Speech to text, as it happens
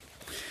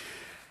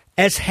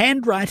As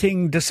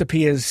handwriting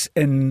disappears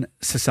in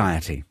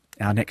society,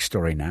 our next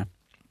story now,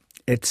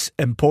 its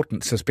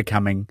importance is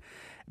becoming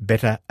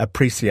better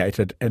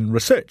appreciated in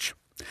research.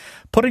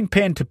 Putting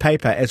pen to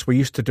paper, as we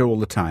used to do all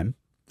the time,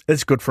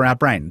 is good for our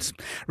brains.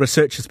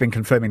 Research has been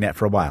confirming that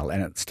for a while,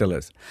 and it still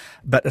is.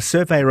 But a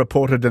survey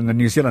reported in the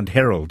New Zealand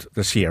Herald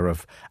this year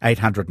of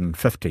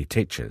 850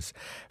 teachers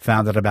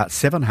found that about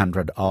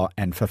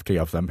 750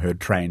 of them who had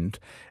trained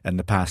in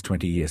the past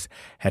 20 years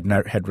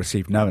had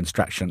received no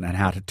instruction on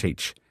how to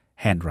teach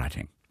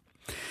handwriting.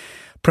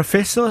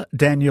 Professor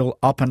Daniel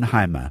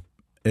Oppenheimer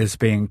is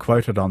being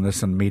quoted on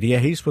this in media.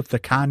 He's with the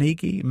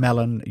Carnegie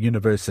Mellon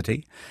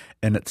University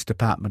in its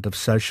Department of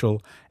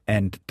Social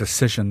and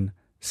Decision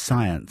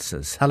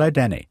Sciences. Hello,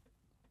 Danny.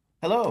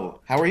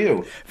 Hello. How are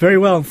you? Very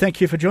well, and thank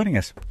you for joining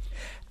us.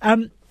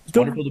 It's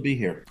wonderful to be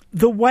here.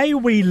 The way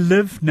we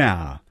live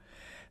now,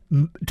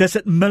 does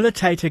it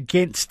militate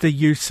against the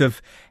use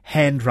of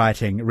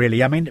handwriting,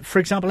 really? I mean, for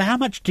example, how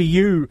much do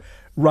you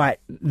write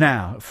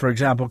now, for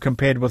example,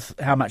 compared with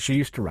how much you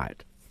used to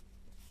write?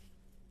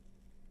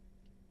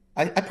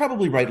 I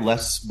probably write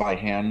less by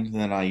hand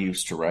than I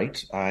used to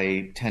write.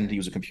 I tend to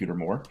use a computer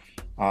more.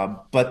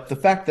 But the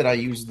fact that I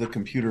use the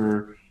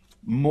computer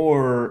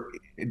more,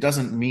 it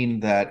doesn't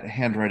mean that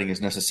handwriting is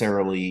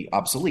necessarily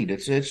obsolete.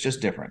 It's just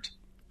different.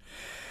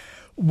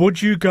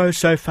 Would you go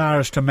so far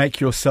as to make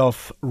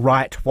yourself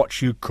write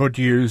what you could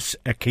use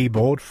a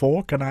keyboard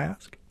for, can I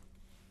ask?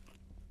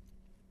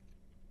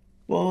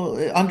 Well,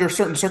 under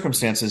certain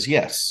circumstances,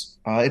 yes.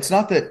 It's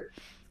not that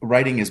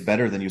writing is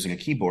better than using a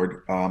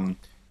keyboard,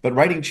 but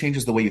writing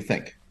changes the way you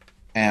think.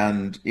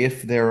 And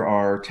if there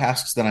are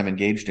tasks that I'm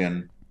engaged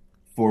in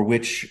for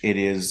which it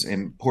is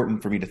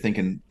important for me to think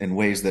in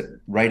ways that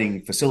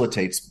writing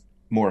facilitates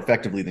more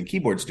effectively than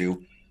keyboards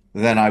do,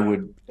 then I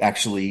would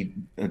actually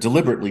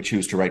deliberately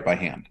choose to write by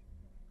hand.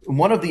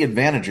 One of the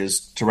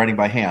advantages to writing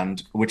by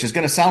hand, which is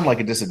going to sound like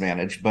a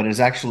disadvantage, but is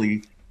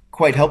actually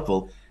quite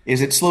helpful,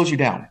 is it slows you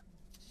down.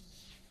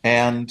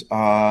 And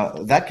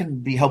that can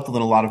be helpful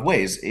in a lot of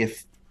ways.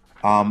 If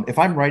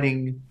I'm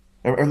writing,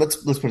 or let's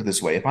put it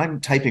this way, if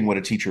I'm typing what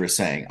a teacher is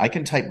saying, I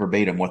can type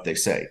verbatim what they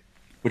say,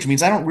 which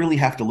means I don't really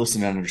have to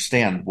listen and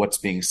understand what's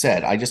being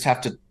said. I just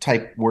have to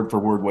type word for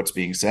word what's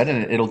being said,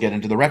 and it'll get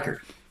into the record.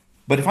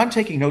 But if I'm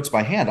taking notes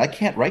by hand, I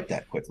can't write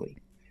that quickly.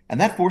 And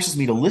that forces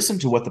me to listen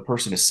to what the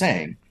person is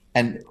saying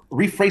and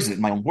rephrase it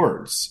in my own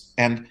words.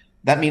 And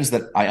that means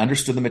that I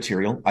understood the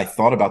material, I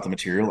thought about the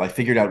material, I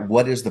figured out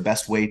what is the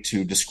best way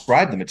to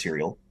describe the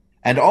material,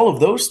 and all of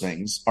those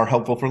things are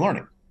helpful for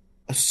learning.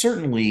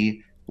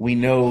 Certainly, we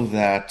know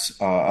that,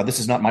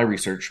 this is not my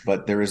research,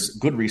 but there is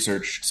good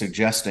research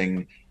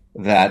suggesting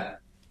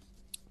that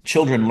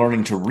children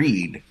learning to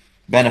read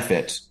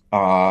benefit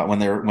when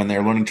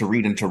they're learning to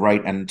read and to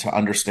write and to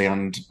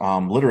understand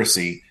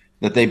literacy,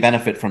 that they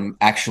benefit from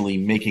actually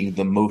making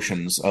the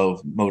motions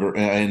of motor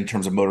in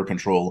terms of motor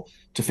control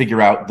to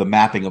figure out the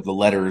mapping of the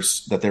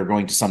letters that they're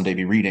going to someday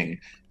be reading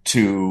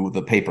to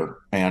the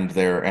paper,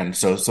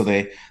 so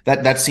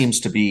that seems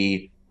to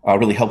be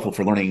really helpful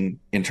for learning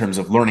in terms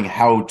of learning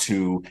how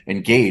to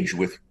engage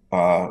with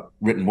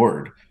written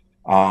word,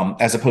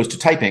 as opposed to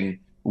typing,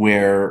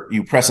 where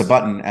you press a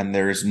button and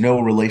there's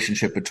no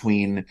relationship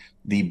between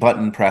the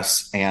button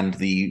press and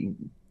the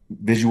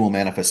visual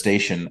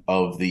manifestation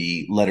of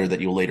the letter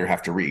that you'll later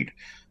have to read.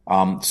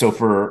 So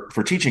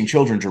for teaching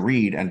children to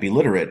read and be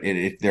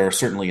literate, there are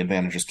certainly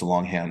advantages to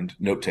longhand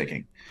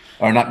note-taking,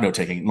 or not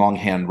note-taking,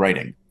 longhand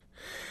writing.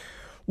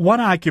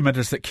 One argument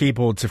is that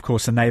keyboards, of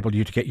course, enable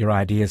you to get your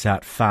ideas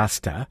out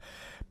faster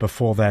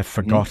before they're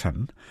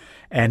forgotten,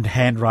 and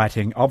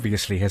handwriting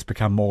obviously has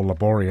become more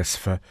laborious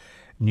for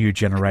new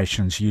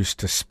generations used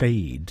to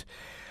speed.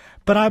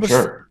 But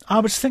I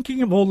was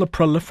thinking of all the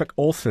prolific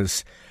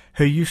authors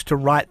who used to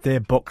write their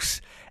books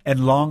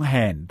in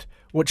longhand,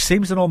 which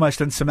seems an almost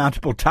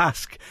insurmountable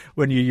task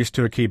when you're used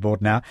to a keyboard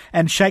now.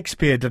 And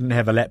Shakespeare didn't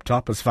have a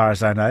laptop, as far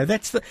as I know.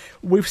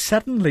 We've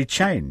suddenly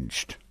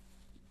changed.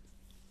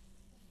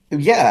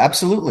 Yeah,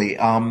 absolutely.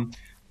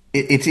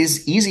 It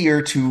is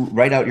easier to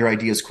write out your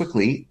ideas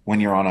quickly when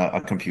you're on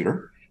a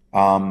computer.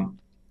 But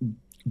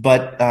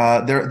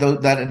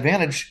that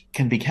advantage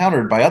can be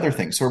countered by other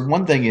things. So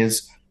one thing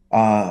is,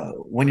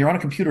 when you're on a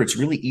computer, it's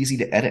really easy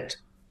to edit.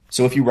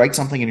 So if you write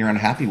something and you're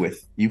unhappy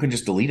with, you can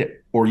just delete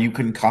it, or you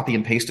can copy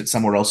and paste it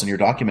somewhere else in your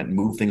document and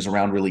move things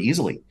around really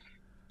easily.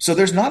 So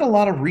there's not a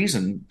lot of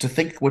reason to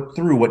think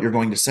through what you're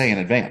going to say in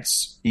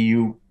advance.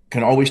 You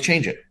can always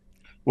change it.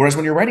 Whereas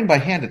when you're writing by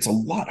hand, it's a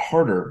lot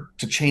harder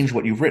to change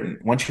what you've written.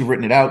 Once you've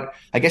written it out,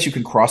 I guess you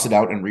can cross it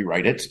out and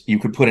rewrite it. You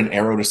could put an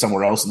arrow to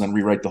somewhere else and then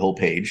rewrite the whole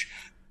page.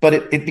 But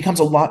it becomes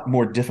a lot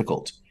more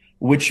difficult,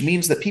 which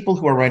means that people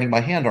who are writing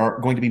by hand are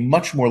going to be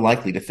much more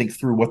likely to think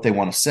through what they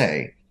want to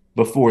say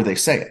before they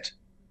say it.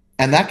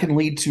 And that can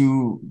lead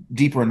to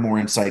deeper and more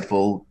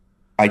insightful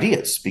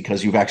ideas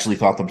because you've actually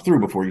thought them through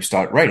before you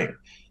start writing.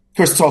 Of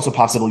course, it's also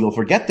possible you'll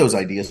forget those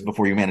ideas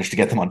before you manage to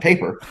get them on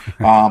paper,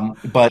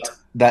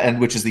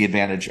 which is the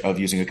advantage of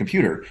using a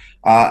computer.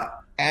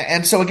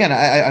 And so again,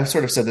 I've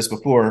sort of said this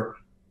before,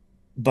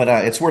 but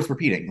it's worth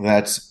repeating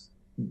that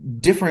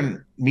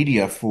different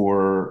media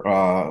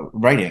for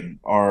writing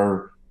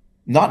are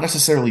not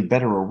necessarily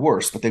better or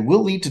worse, but they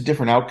will lead to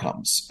different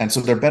outcomes. And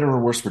so they're better or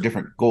worse for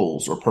different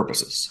goals or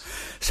purposes.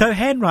 So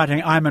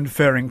handwriting, I'm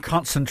inferring,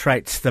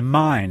 concentrates the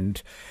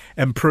mind,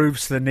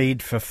 improves the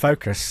need for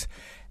focus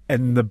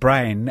in the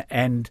brain,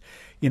 and,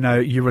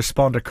 you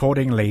respond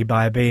accordingly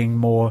by being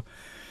more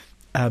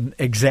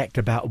exact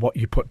about what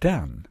you put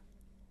down.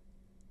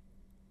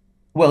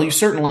 Well, you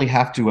certainly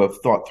have to have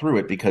thought through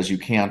it because you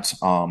can't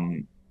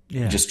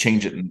just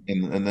change it.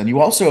 And then you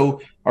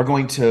also are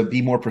going to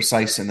be more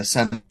precise in the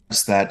sense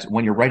that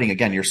when you're writing,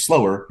 again, you're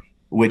slower,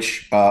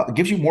 which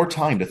gives you more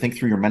time to think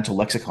through your mental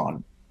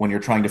lexicon when you're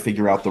trying to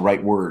figure out the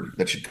right word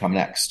that should come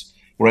next.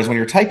 Whereas when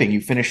you're typing,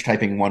 you finish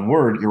typing one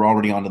word, you're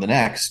already on to the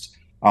next.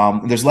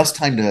 There's less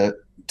time to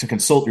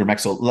consult your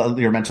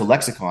mental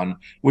lexicon,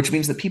 which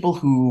means that people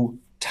who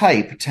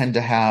type tend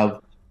to have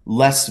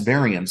less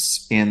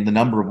variance in the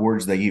number of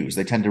words they use.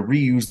 They tend to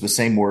reuse the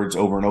same words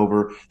over and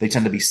over. They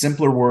tend to be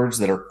simpler words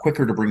that are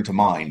quicker to bring to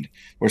mind.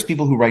 Whereas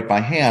people who write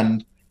by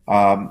hand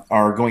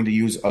are going to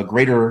use a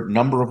greater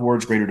number of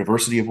words, greater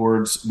diversity of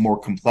words, more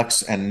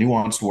complex and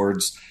nuanced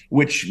words,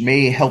 which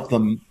may help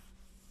them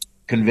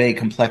convey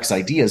complex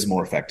ideas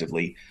more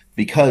effectively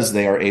because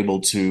they are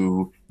able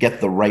to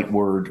get the right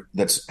word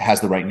that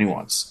has the right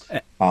nuance.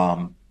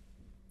 And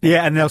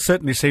they'll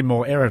certainly seem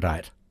more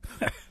erudite.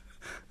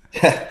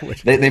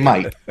 They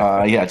might,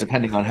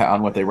 depending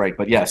on what they write.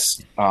 But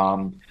yes,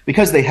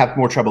 because they have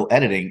more trouble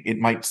editing, it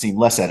might seem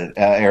less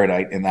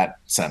erudite in that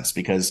sense.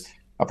 Because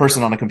a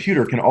person on a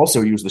computer can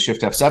also use the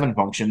Shift F7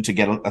 function to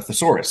get a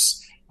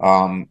thesaurus,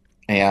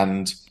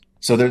 and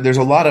so there's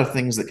a lot of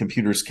things that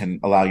computers can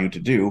allow you to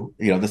do.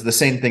 The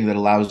same thing that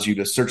allows you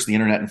to search the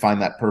internet and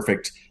find that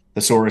perfect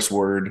thesaurus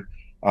word.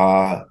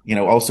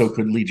 Also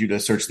could lead you to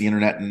search the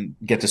internet and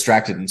get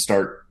distracted and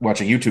start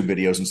watching YouTube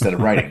videos instead of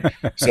writing.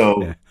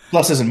 So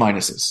pluses and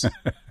minuses.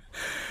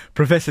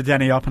 Professor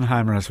Danny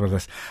Oppenheimer is with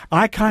us.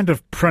 I kind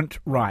of print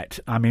write.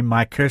 I mean,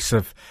 my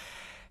cursive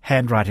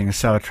handwriting is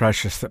so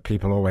atrocious that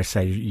people always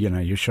say,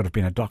 you should have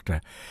been a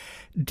doctor.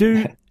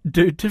 Do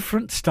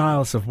different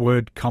styles of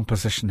word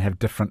composition have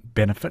different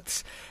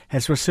benefits?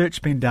 Has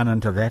research been done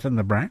into that in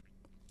the brain?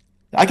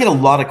 I get a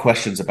lot of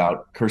questions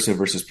about cursive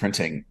versus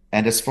printing,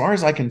 and as far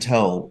as I can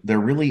tell, there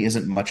really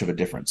isn't much of a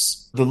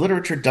difference. The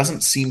literature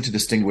doesn't seem to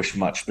distinguish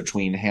much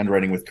between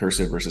handwriting with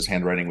cursive versus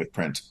handwriting with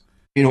print.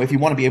 If you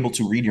want to be able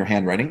to read your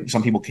handwriting,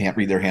 some people can't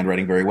read their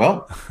handwriting very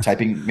well.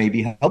 Typing may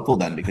be helpful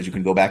then because you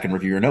can go back and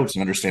review your notes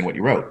and understand what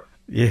you wrote.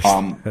 Yes,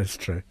 that's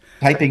true.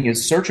 Typing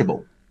is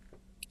searchable.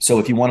 So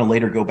if you want to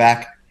later go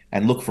back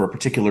and look for a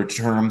particular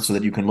term so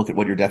that you can look at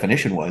what your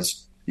definition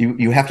was,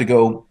 you have to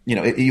go,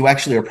 you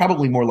actually are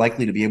probably more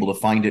likely to be able to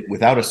find it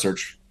without a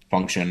search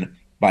function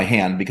by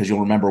hand because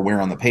you'll remember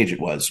where on the page it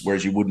was,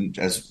 whereas you wouldn't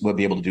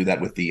be able to do that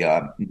with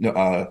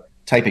the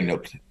typing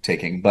note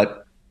taking.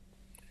 But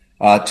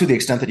to the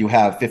extent that you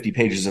have 50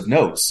 pages of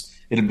notes,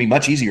 it'd be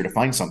much easier to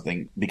find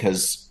something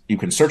because you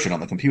can search it on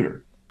the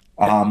computer.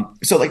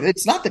 So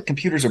it's not that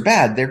computers are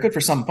bad. They're good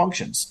for some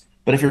functions.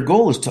 But if your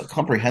goal is to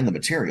comprehend the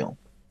material,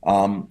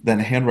 then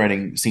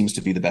handwriting seems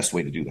to be the best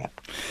way to do that.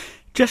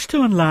 Just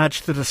to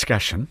enlarge the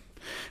discussion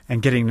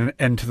and getting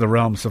into the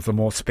realms of the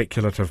more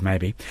speculative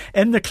maybe,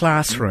 in the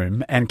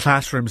classroom, and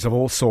classrooms of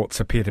all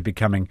sorts appear to be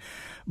becoming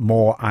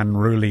more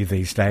unruly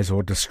these days,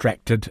 or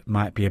distracted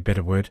might be a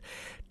better word,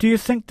 do you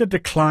think the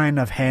decline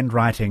of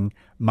handwriting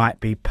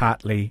might be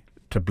partly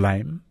to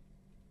blame?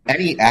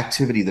 Any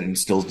activity that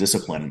instills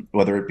discipline,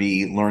 whether it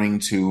be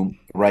learning to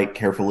write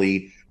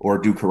carefully or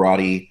do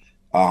karate,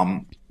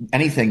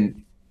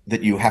 anything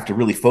that you have to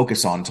really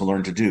focus on to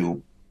learn to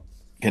do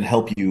can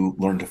help you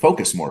learn to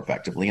focus more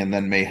effectively and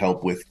then may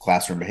help with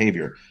classroom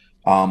behavior.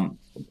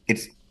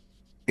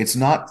 It's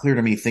not clear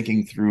to me,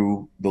 thinking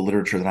through the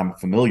literature that I'm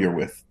familiar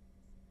with,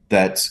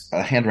 that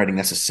handwriting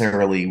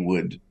necessarily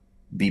would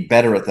be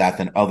better at that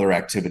than other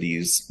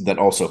activities that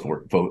also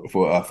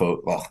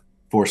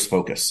force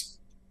focus.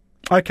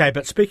 Okay,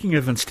 but speaking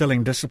of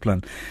instilling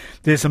discipline,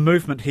 there's a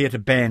movement here to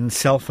ban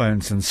cell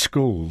phones in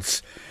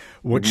schools,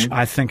 which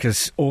I think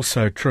is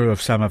also true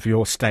of some of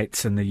your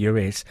states in the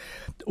US.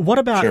 What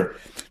about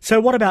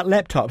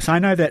laptops? I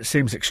know that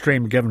seems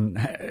extreme given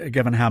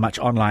how much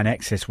online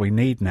access we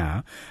need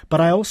now, but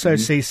I also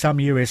see some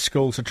US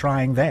schools are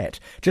trying that,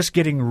 just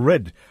getting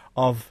rid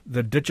of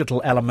the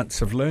digital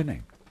elements of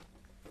learning.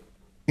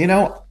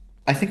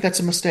 I think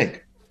that's a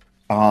mistake.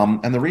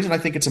 And the reason I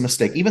think it's a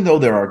mistake, even though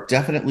there are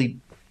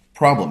definitely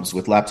problems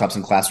with laptops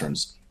in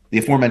classrooms, the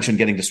aforementioned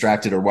getting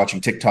distracted or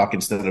watching TikTok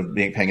instead of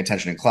paying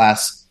attention in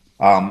class,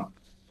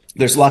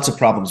 there's lots of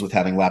problems with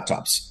having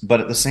laptops.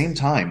 But at the same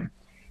time,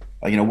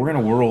 we're in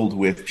a world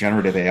with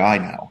generative AI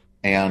now,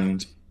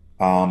 and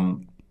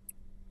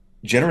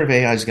generative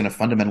AI is going to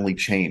fundamentally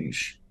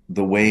change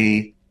the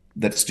way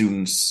that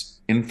students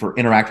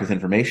interact with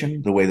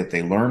information, the way that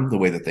they learn, the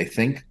way that they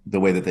think, the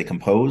way that they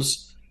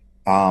compose.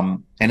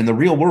 And in the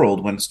real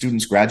world, when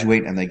students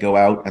graduate and they go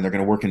out and they're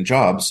going to work in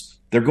jobs,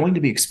 they're going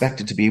to be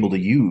expected to be able to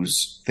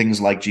use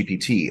things like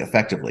GPT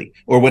effectively,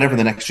 or whatever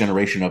the next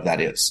generation of that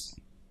is.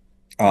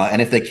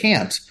 And if they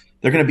can't,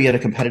 they're going to be at a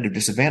competitive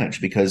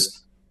disadvantage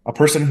because a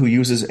person who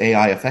uses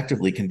AI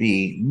effectively can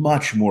be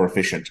much more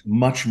efficient,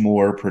 much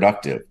more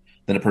productive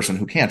than a person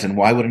who can't. And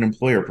why would an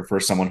employer prefer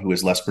someone who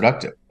is less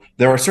productive?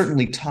 There are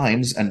certainly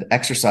times and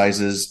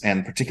exercises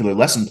and particular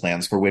lesson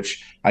plans for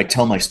which I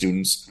tell my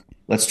students,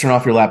 let's turn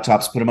off your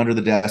laptops, put them under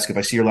the desk. If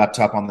I see your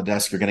laptop on the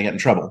desk, you're going to get in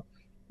trouble.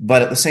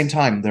 But at the same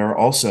time, there are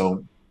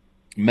also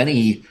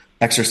many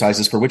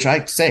exercises for which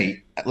I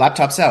say,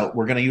 laptops out.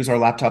 We're going to use our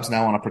laptops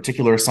now on a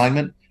particular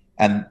assignment,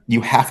 and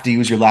you have to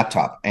use your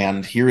laptop.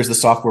 And here is the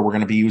software we're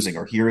going to be using,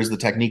 or here is the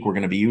technique we're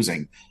going to be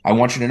using. I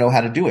want you to know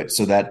how to do it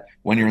so that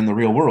when you're in the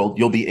real world,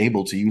 you'll be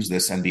able to use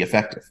this and be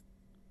effective.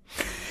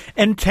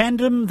 In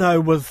tandem,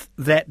 though, with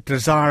that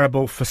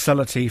desirable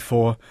facility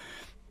for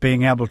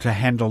being able to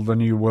handle the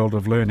new world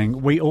of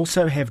learning, we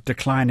also have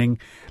declining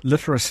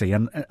literacy.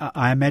 And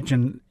I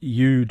imagine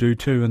you do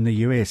too in the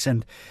US.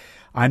 And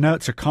I know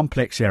it's a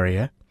complex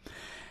area,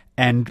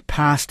 and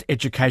past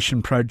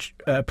education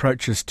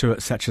approaches to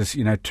it, such as,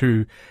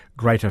 too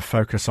great a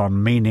focus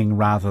on meaning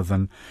rather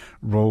than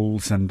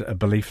rules, and a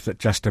belief that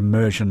just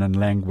immersion in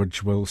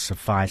language will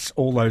suffice.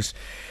 All those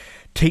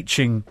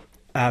teaching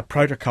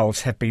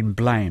protocols have been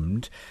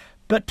blamed.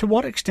 But to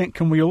what extent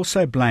can we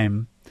also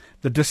blame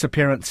the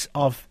disappearance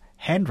of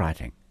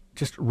handwriting,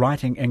 just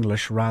writing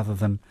English rather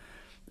than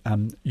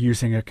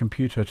using a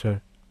computer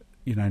to,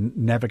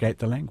 navigate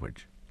the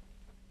language?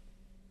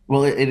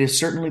 Well, it is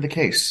certainly the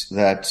case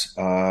that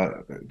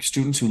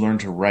students who learn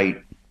to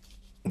write,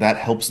 that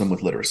helps them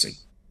with literacy.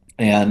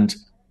 And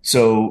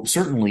so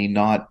certainly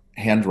not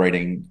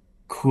handwriting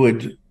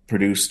could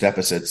produce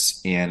deficits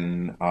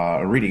in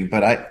reading,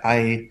 but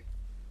I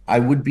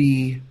would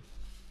be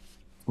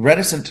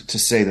reticent to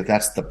say that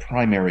that's the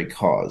primary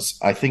cause.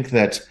 I think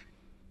that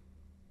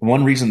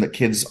one reason that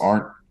kids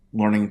aren't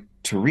learning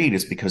to read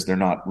is because they're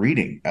not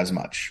reading as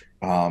much.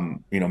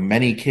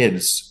 Many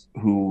kids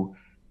who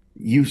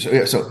here's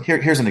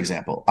an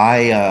example.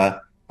 I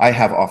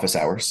have office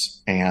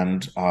hours,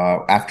 and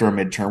after a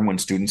midterm, when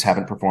students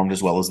haven't performed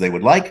as well as they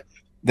would like,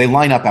 they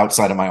line up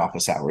outside of my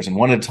office hours, and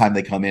one at a time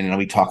they come in and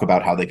we talk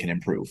about how they can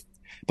improve.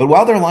 But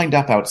while they're lined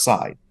up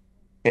outside,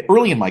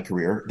 early in my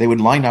career, they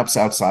would line up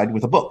outside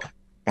with a book,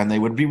 and they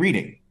would be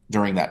reading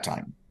during that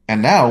time.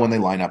 And now when they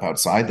line up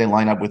outside, they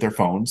line up with their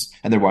phones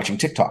and they're watching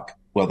TikTok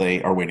while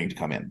they are waiting to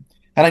come in.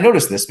 And I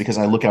notice this because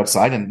I look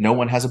outside and no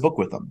one has a book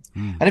with them.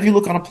 And if you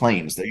look on a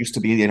planes, there used to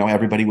be,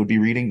 everybody would be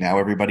reading. Now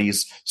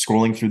everybody's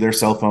scrolling through their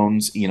cell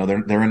phones.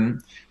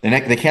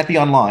 They can't be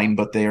online,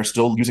 but they are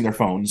still using their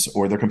phones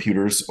or their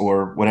computers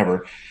or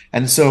whatever.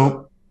 And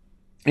so,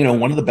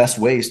 one of the best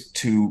ways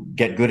to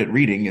get good at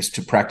reading is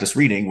to practice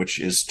reading, which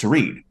is to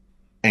read.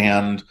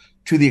 And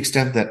to the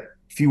extent that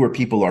fewer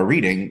people are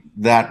reading,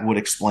 that would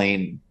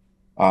explain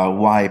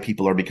why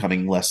people are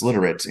becoming less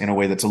literate in a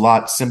way that's a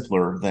lot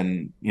simpler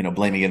than,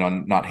 blaming it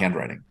on not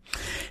handwriting.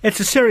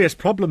 It's a serious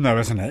problem, though,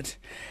 isn't it?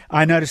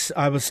 I noticed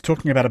I was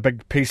talking about a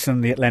big piece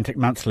in the Atlantic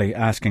Monthly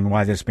asking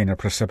why there's been a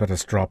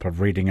precipitous drop of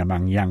reading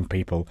among young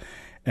people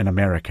in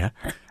America.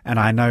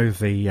 And I know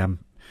the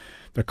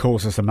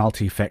causes are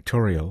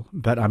multifactorial,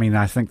 but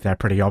I think they're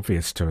pretty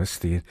obvious to us,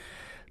 the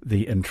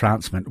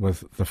entrancement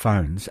with the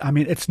phones.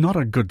 It's not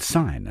a good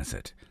sign, is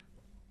it?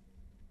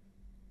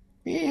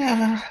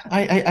 Yeah,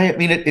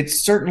 it's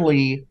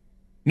certainly,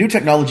 new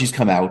technologies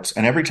come out,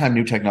 and every time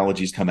new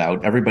technologies come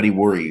out, everybody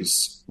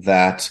worries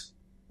that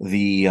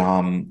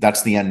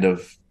that's the end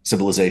of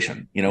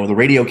civilization. The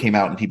radio came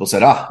out and people said,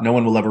 no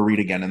one will ever read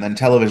again. And then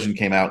television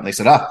came out and they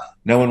said,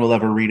 no one will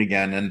ever read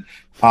again.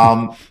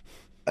 And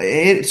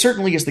it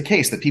certainly is the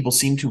case that people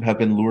seem to have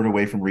been lured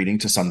away from reading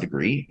to some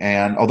degree.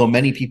 And although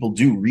many people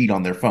do read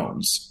on their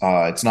phones,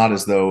 it's not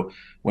as though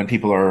when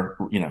people are,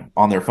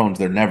 on their phones,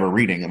 they're never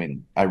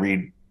reading. I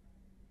read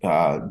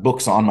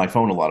books on my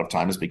phone a lot of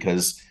times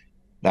because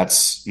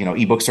that's,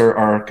 ebooks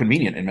are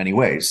convenient in many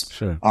ways.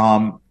 Sure.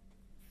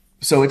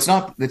 So it's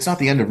not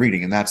the end of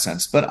reading in that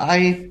sense, but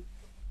I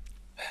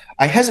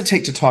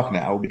hesitate to talk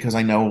now because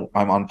I know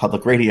I'm on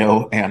public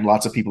radio and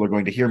lots of people are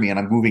going to hear me and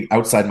I'm moving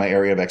outside my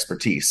area of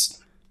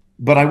expertise.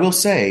 But I will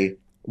say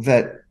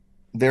that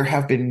there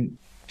have been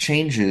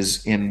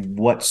changes in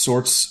what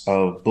sorts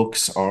of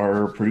books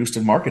are produced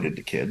and marketed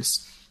to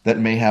kids that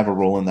may have a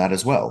role in that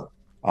as well.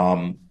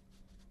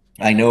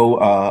 I know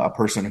a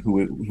person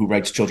who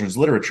writes children's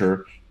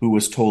literature who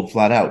was told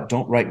flat out,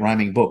 don't write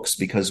rhyming books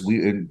because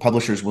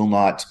publishers will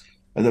not.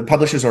 The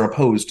publishers are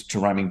opposed to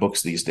rhyming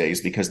books these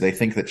days because they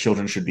think that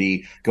children should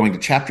be going to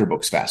chapter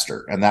books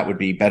faster, and that would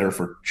be better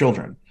for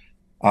children.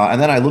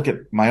 And then I look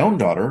at my own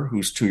daughter,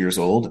 who's 2 years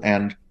old,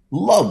 and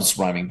loves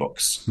rhyming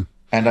books.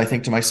 And I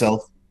think to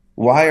myself,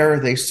 why are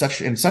they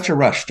in such a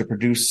rush to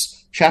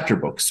produce chapter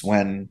books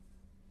when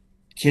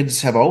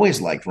kids have always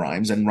liked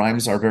rhymes and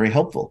rhymes are very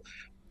helpful?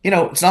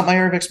 It's not my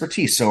area of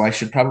expertise, so I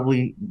should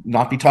probably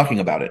not be talking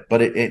about it.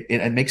 But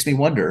it makes me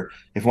wonder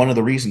if one of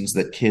the reasons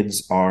that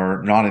kids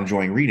are not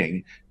enjoying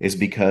reading is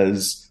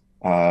because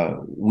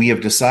we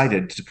have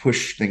decided to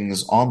push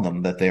things on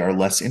them that they are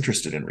less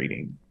interested in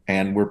reading.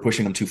 And we're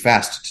pushing them too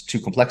fast to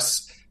too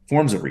complex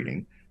forms of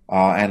reading.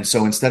 And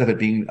so instead of it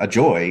being a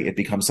joy, it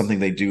becomes something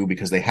they do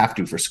because they have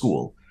to for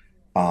school,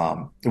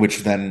 which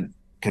then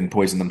can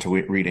poison them to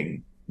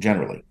reading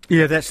generally.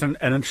 Yeah, that's an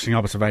interesting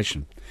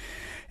observation.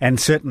 And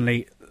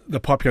certainly the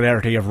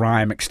popularity of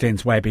rhyme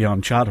extends way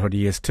beyond childhood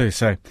years too.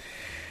 So,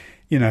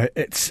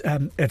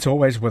 it's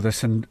always with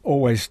us and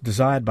always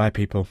desired by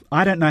people.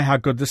 I don't know how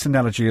good this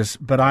analogy is,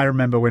 but I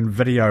remember when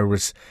video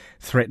was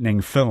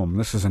threatening film.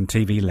 This is in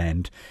TV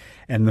land.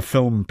 And the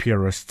film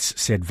purists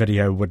said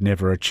video would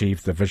never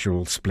achieve the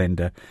visual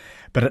splendour.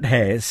 But it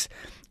has,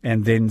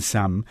 and then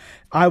some.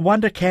 I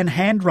wonder, can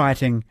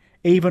handwriting,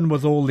 even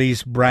with all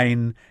these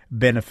brain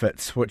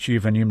benefits which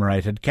you've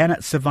enumerated, can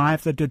it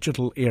survive the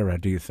digital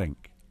era, do you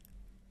think?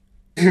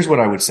 Here's what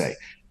I would say.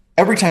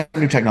 Every time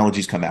new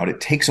technologies come out,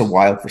 it takes a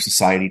while for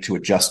society to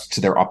adjust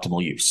to their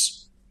optimal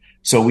use.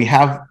 So we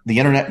have the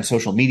internet and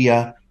social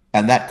media,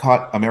 and that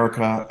caught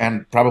America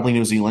and probably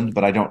New Zealand,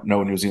 but I don't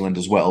know New Zealand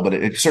as well. But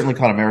it certainly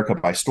caught America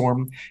by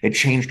storm. It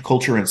changed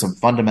culture in some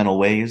fundamental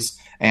ways,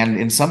 and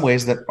in some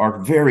ways that are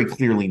very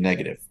clearly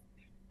negative.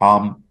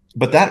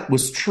 But that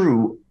was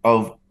true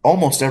of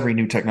almost every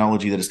new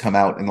technology that has come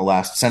out in the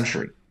last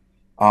century.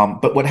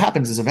 But what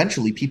happens is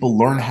eventually people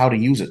learn how to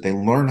use it. They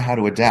learn how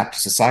to adapt.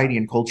 Society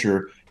and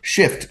culture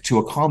shift to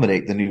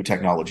accommodate the new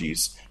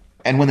technologies.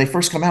 And when they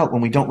first come out,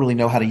 when we don't really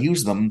know how to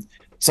use them,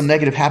 some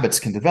negative habits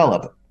can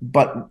develop,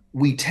 but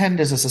we tend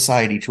as a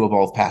society to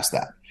evolve past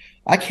that.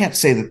 I can't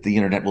say that the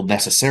internet will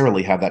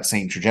necessarily have that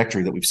same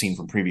trajectory that we've seen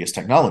from previous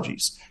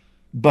technologies,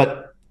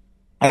 but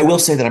I will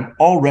say that I'm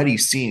already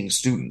seeing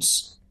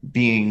students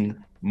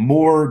being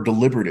more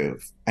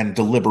deliberative and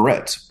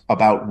deliberate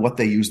about what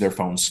they use their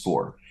phones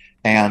for.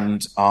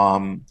 And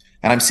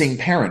I'm seeing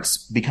parents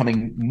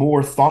becoming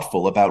more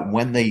thoughtful about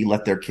when they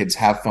let their kids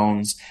have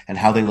phones and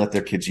how they let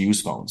their kids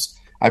use phones.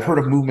 I've heard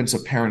of movements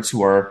of parents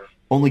who are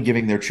only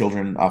giving their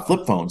children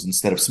flip phones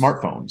instead of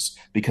smartphones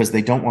because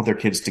they don't want their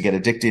kids to get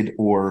addicted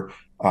or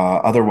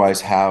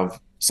otherwise have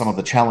some of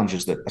the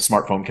challenges that a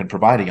smartphone can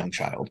provide a young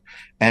child.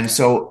 And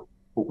so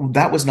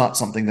that was not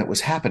something that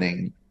was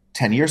happening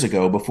 10 years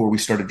ago before we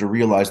started to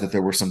realize that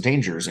there were some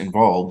dangers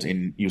involved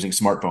in using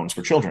smartphones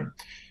for children.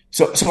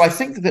 So I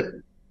think that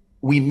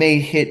we may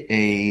hit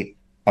a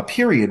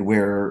period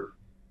where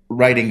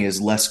writing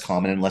is less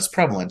common and less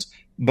prevalent,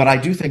 but I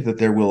do think that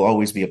there will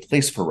always be a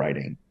place for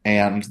writing,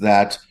 and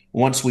that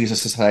once we as a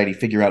society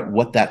figure out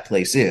what that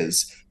place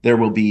is, there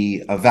will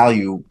be a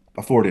value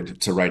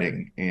afforded to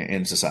writing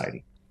in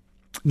society.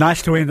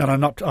 Nice to end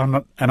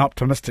on an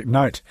optimistic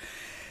note.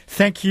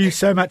 Thank you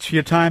so much for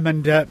your time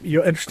and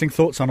your interesting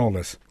thoughts on all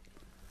this.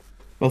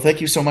 Well, thank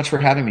you so much for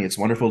having me. It's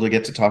wonderful to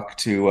get to talk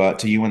to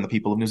you and the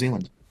people of New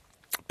Zealand.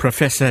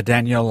 Professor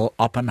Daniel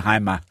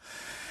Oppenheimer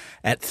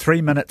at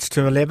 3 minutes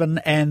to 11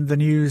 and the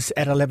news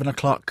at 11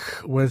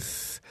 o'clock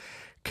with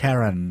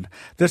Karen.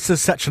 This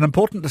is such an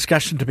important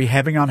discussion to be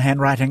having on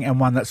handwriting and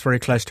one that's very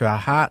close to our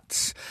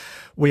hearts.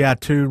 We are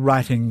two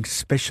writing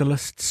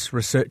specialists,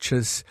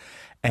 researchers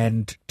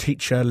and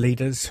teacher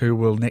leaders who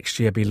will next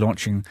year be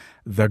launching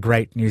the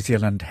Great New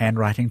Zealand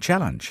Handwriting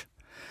Challenge,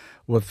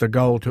 with the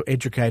goal to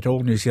educate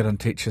all New Zealand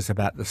teachers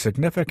about the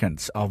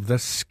significance of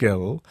this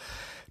skill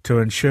to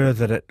ensure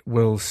that it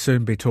will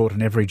soon be taught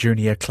in every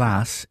junior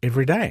class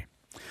every day.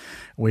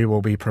 We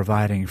will be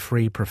providing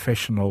free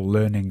professional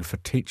learning for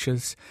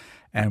teachers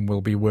and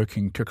will be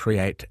working to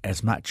create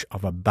as much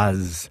of a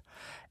buzz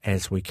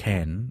as we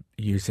can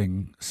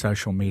using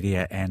social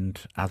media and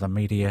other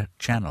media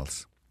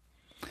channels.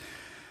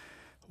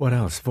 What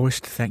else? Voice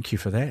to thank you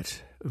for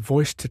that.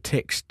 Voice to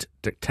text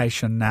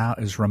dictation now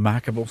is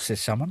remarkable, says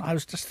someone. I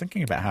was just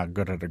thinking about how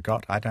good it had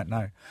got. I don't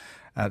know.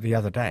 The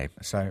other day.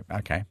 So,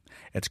 okay,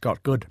 it's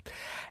got good.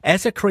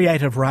 As a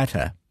creative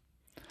writer,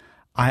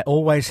 I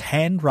always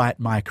handwrite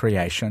my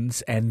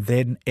creations and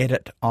then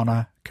edit on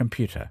a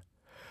computer.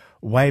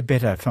 Way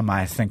better for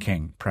my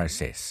thinking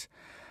process.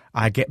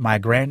 I get my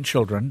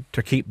grandchildren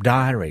to keep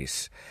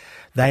diaries.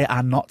 They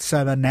are not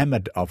so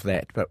enamoured of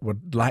that, but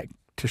would like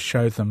to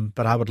show them,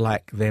 but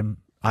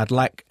I'd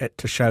like it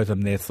to show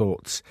them their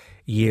thoughts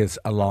years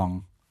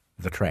along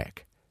the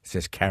track,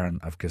 says Karen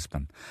of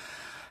Gisborne.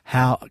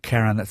 How,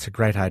 Karen, it's a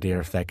great idea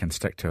if they can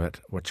stick to it,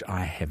 which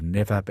I have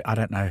never, I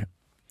don't know.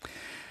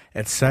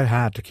 It's so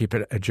hard to keep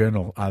a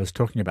journal. I was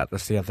talking about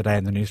this the other day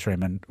in the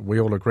newsroom and we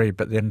all agree,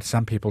 but then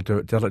some people do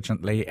it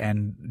diligently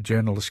and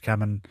journals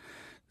come in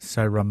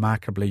so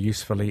remarkably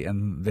usefully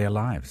in their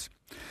lives.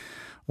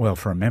 Well,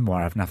 for a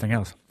memoir, if nothing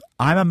else.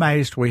 I'm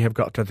amazed we have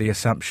got to the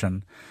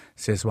assumption,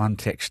 says one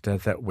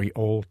texter, that we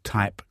all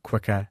type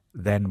quicker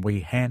than we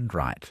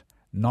handwrite.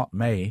 Not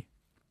me.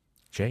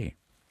 Gee,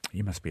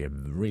 you must be a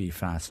really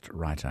fast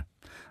writer.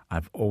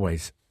 I've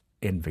always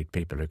envied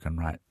people who can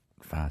write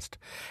fast.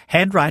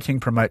 Handwriting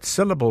promotes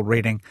syllable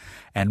reading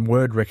and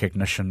word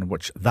recognition,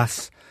 which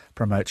thus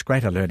promotes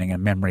greater learning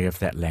and memory of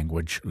that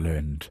language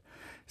learned,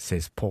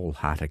 says Paul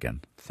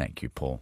Hartigan. Thank you, Paul.